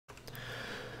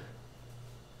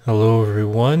Hello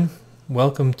everyone,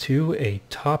 welcome to a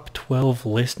top 12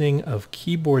 listing of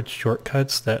keyboard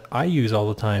shortcuts that I use all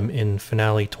the time in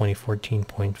Finale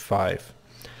 2014.5.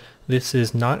 This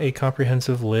is not a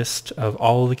comprehensive list of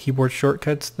all of the keyboard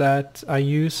shortcuts that I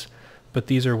use, but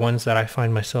these are ones that I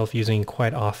find myself using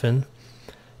quite often,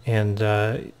 and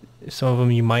some of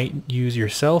them you might use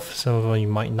yourself, some of them you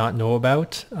might not know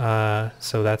about,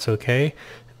 so that's okay.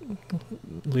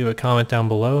 Leave a comment down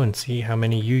below and see how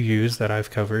many you use that I've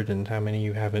covered and how many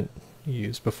you haven't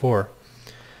used before.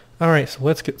 Alright, so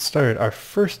let's get started. Our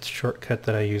first shortcut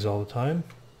that I use all the time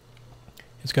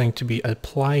is going to be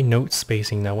apply note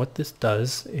spacing. Now what this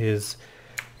does is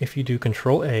if you do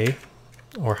Control A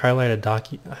or highlight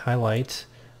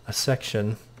a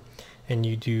section and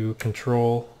you do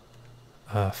Control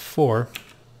 4,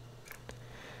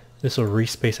 this will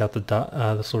respace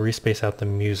out the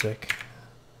music.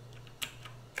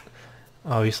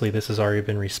 Obviously this has already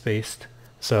been respaced,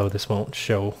 so this won't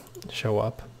show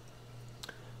up.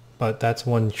 But that's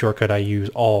one shortcut I use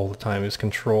all the time, is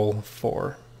Control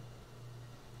 4.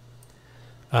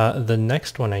 The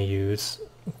next one I use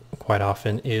quite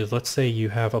often is, let's say you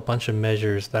have a bunch of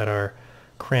measures that are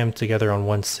crammed together on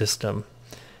one system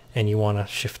and you want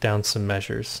to shift down some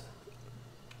measures.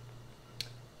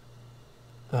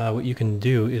 What you can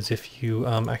do is if you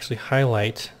actually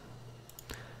highlight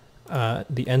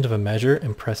the end of a measure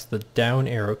and press the down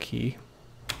arrow key,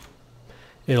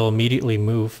 it'll immediately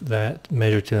move that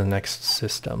measure to the next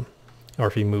system. Or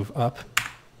if you move up,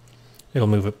 it'll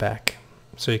move it back.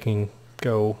 So you can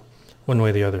go one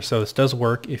way or the other. So this does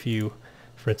work if you,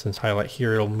 for instance, highlight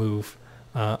here, it'll move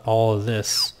all of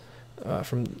this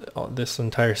from this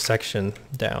entire section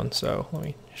down. So let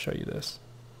me show you this.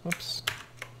 Whoops.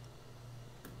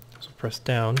 So press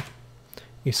down.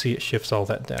 You see it shifts all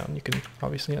that down. You can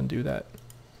obviously undo that.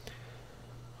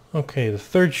 Okay, the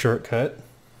third shortcut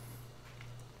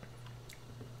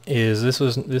is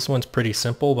this one's pretty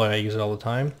simple, but I use it all the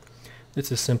time.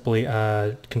 This is simply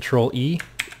Control E,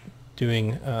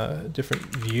 doing different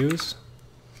views.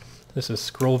 This is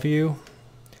scroll view,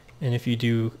 and if you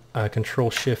do Control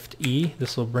Shift E,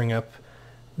 this will bring up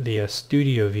the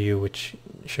studio view, which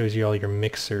shows you all your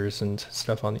mixers and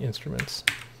stuff on the instruments.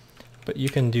 But you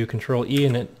can do Control E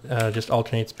and it just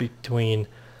alternates between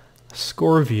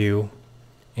score view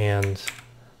and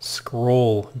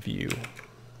scroll view.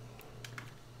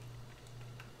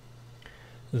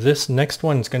 This next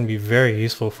one is going to be very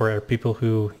useful for people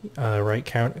who write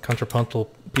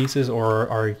contrapuntal pieces or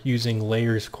are using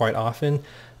layers quite often.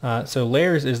 So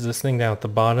layers is this thing down at the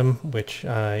bottom, which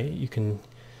you can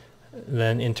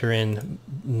then enter in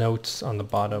notes on the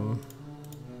bottom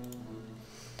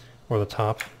or the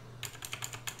top.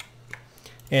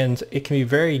 And it can be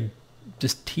very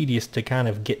just tedious to kind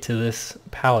of get to this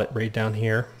palette right down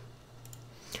here.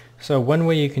 So one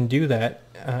way you can do that,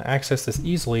 access this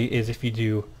easily, is if you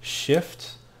do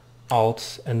Shift,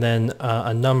 Alt, and then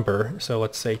a number. So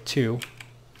let's say 2.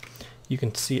 You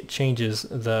can see it changes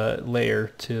the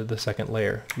layer to the second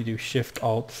layer. You do Shift,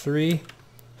 Alt, 3,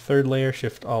 third layer,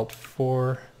 Shift, Alt,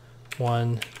 4,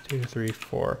 1, 2, 3,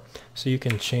 4. So you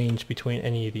can change between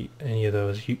any of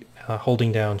those,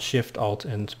 holding down Shift, Alt,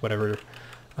 and whatever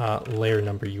layer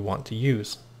number you want to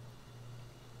use.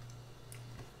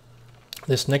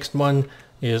 This next one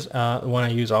is one I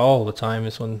use all the time.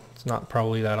 This one's not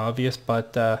probably that obvious,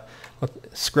 but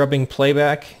scrubbing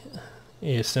playback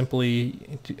is simply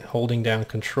holding down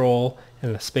Control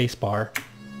and the space bar.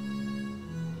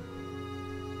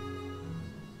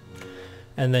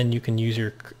 And then you can use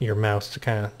your mouse to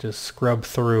kind of just scrub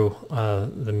through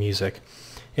the music.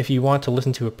 If you want to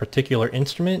listen to a particular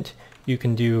instrument, you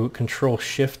can do Control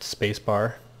Shift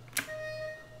spacebar.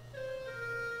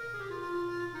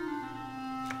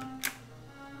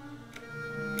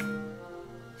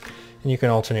 And you can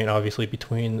alternate obviously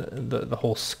between the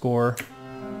whole score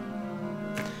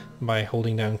by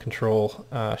holding down Control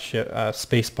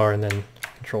spacebar and then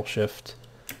Control Shift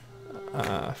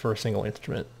for a single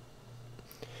instrument.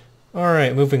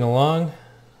 Alright, moving along.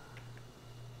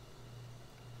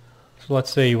 So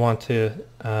let's say you want to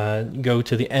go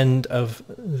to the end of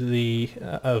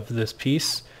this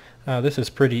piece. This is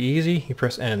pretty easy. You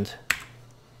press End,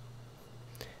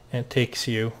 and it takes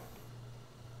you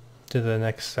to the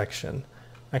next section.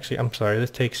 Actually, I'm sorry,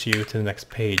 this takes you to the next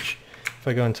page. If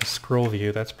I go into scroll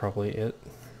view, that's probably it.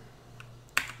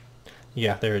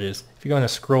 Yeah, there it is. If you go into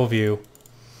scroll view,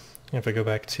 if I go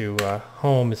back to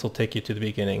home, this will take you to the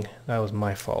beginning. That was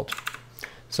my fault.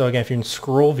 So again, if you're in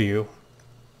scroll view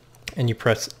and you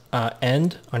press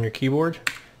end on your keyboard,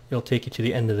 it'll take you to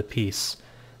the end of the piece.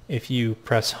 If you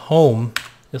press home,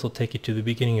 this will take you to the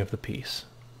beginning of the piece.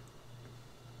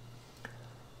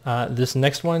 This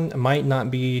next one might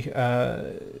not be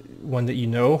one that you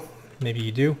know. Maybe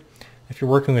you do. If you're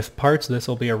working with parts, this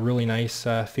will be a really nice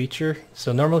feature.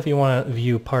 So normally if you want to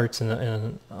view parts in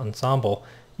an ensemble,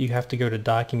 you have to go to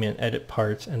Document, Edit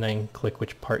Parts, and then click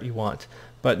which part you want.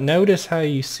 But notice how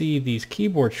you see these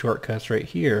keyboard shortcuts right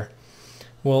here.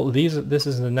 Well, this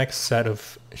is the next set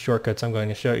of shortcuts I'm going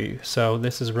to show you. So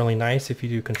this is really nice if you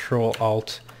do Control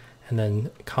Alt and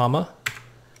then comma.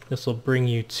 This will bring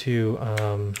you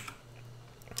to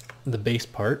the bass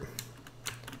part.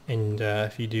 And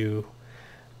if you do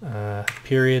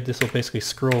period, this will basically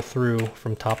scroll through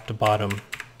from top to bottom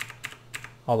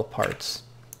all the parts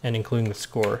and including the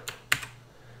score.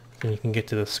 Then you can get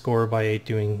to the score by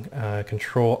doing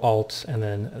Control Alt and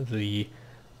then the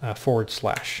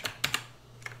 /.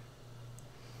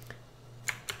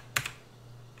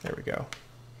 There we go.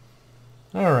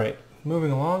 Alright,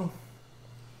 moving along.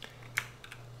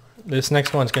 This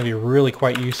next one is going to be really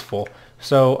quite useful.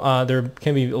 So there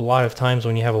can be a lot of times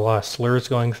when you have a lot of slurs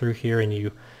going through here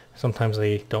and sometimes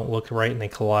they don't look right and they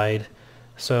collide.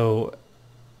 So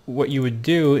what you would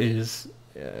do is,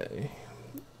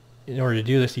 in order to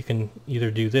do this, you can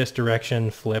either do this direction,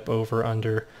 flip over,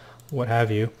 under, what have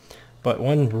you. But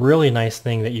one really nice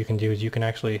thing that you can do is you can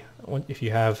actually, if you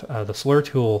have the slur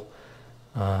tool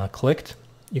clicked,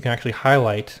 you can actually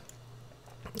highlight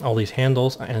all these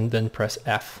handles and then press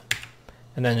F.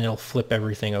 And then it'll flip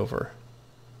everything over.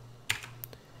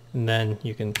 And then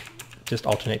you can just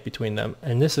alternate between them.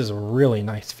 And this is a really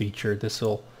nice feature. This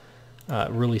will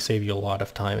really save you a lot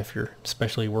of time if you're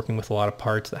especially working with a lot of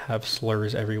parts that have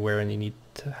slurs everywhere and you need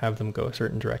to have them go a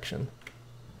certain direction.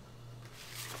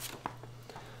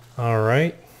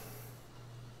 Alright.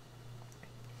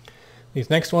 These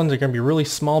next ones are going to be really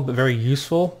small but very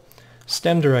useful.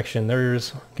 Stem direction.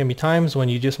 There's can be times when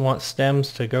you just want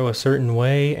stems to go a certain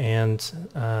way and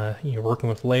you're working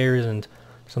with layers and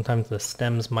sometimes the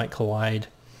stems might collide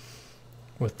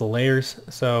with the layers.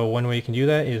 So one way you can do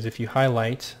that is if you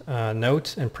highlight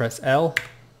Note and press L,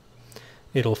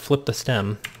 it'll flip the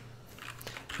stem.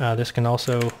 This can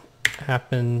also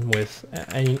happen with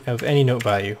any note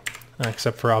value,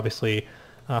 except for obviously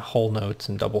whole notes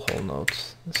and double whole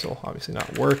notes. This will obviously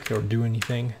not work or do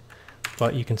anything,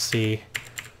 but you can see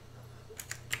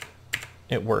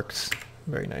it works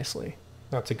very nicely.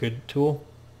 That's a good tool.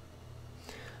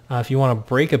 If you want to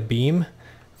break a beam,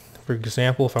 for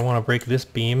example, if I want to break this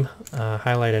beam,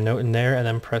 highlight a note in there and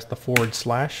then press the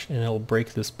 / and it'll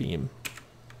break this beam.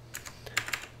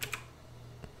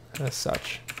 As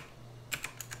such.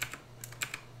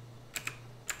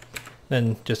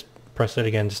 Then just press it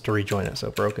again just to rejoin it,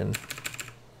 so broken,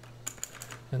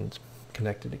 and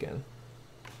connect it again.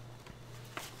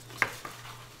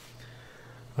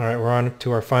 Alright, we're on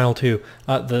to our final two.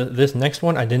 This next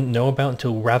one I didn't know about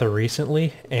until rather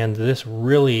recently, and this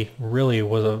really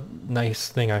was a nice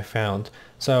thing I found.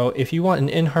 So if you want an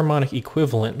enharmonic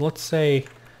equivalent, let's say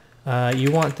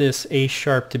you want this A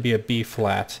sharp to be a B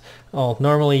flat. Well,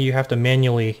 normally you have to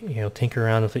manually tinker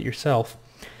around with it yourself.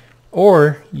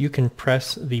 Or you can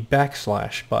press the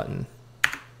 / button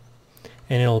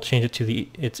and it'll change it to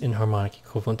its enharmonic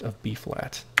equivalent of B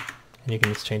flat. And you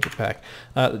can just change it back.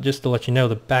 Just to let you know,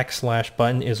 the /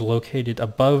 button is located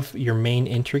above your main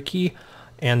enter key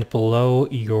and below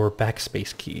your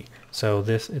backspace key. So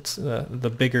it's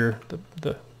the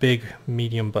big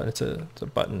medium button. It's a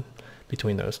button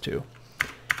between those two.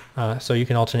 So you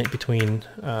can alternate between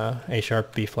A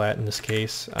sharp, B flat in this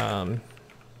case.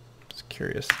 Just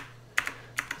curious.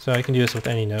 So I can do this with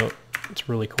any note. It's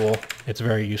really cool. It's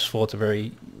very useful. It's a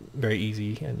very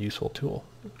easy and useful tool.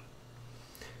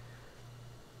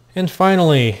 And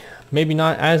finally, maybe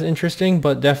not as interesting,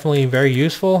 but definitely very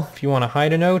useful. If you want to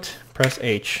hide a note, press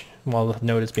H while the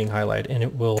note is being highlighted, and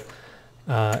it will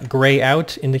gray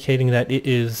out, indicating that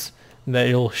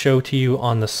it'll show to you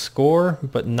on the score,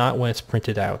 but not when it's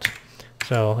printed out.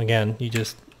 So again, you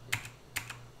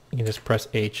can just press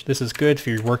H. This is good if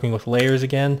you're working with layers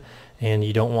again, and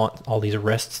you don't want all these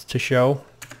rests to show.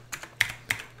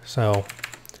 So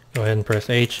go ahead and press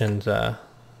H, and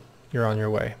you're on your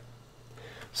way.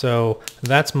 So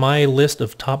that's my list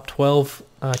of top 12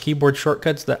 keyboard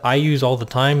shortcuts that I use all the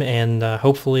time, and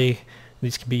hopefully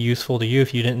these can be useful to you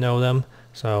if you didn't know them.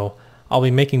 So I'll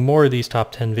be making more of these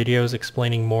top 10 videos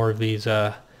explaining more of these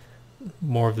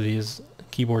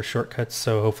keyboard shortcuts,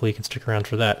 so hopefully you can stick around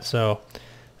for that. So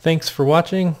thanks for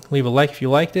watching. Leave a like if you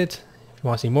liked it. If you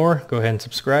want to see more, go ahead and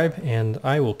subscribe, and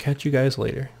I will catch you guys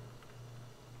later.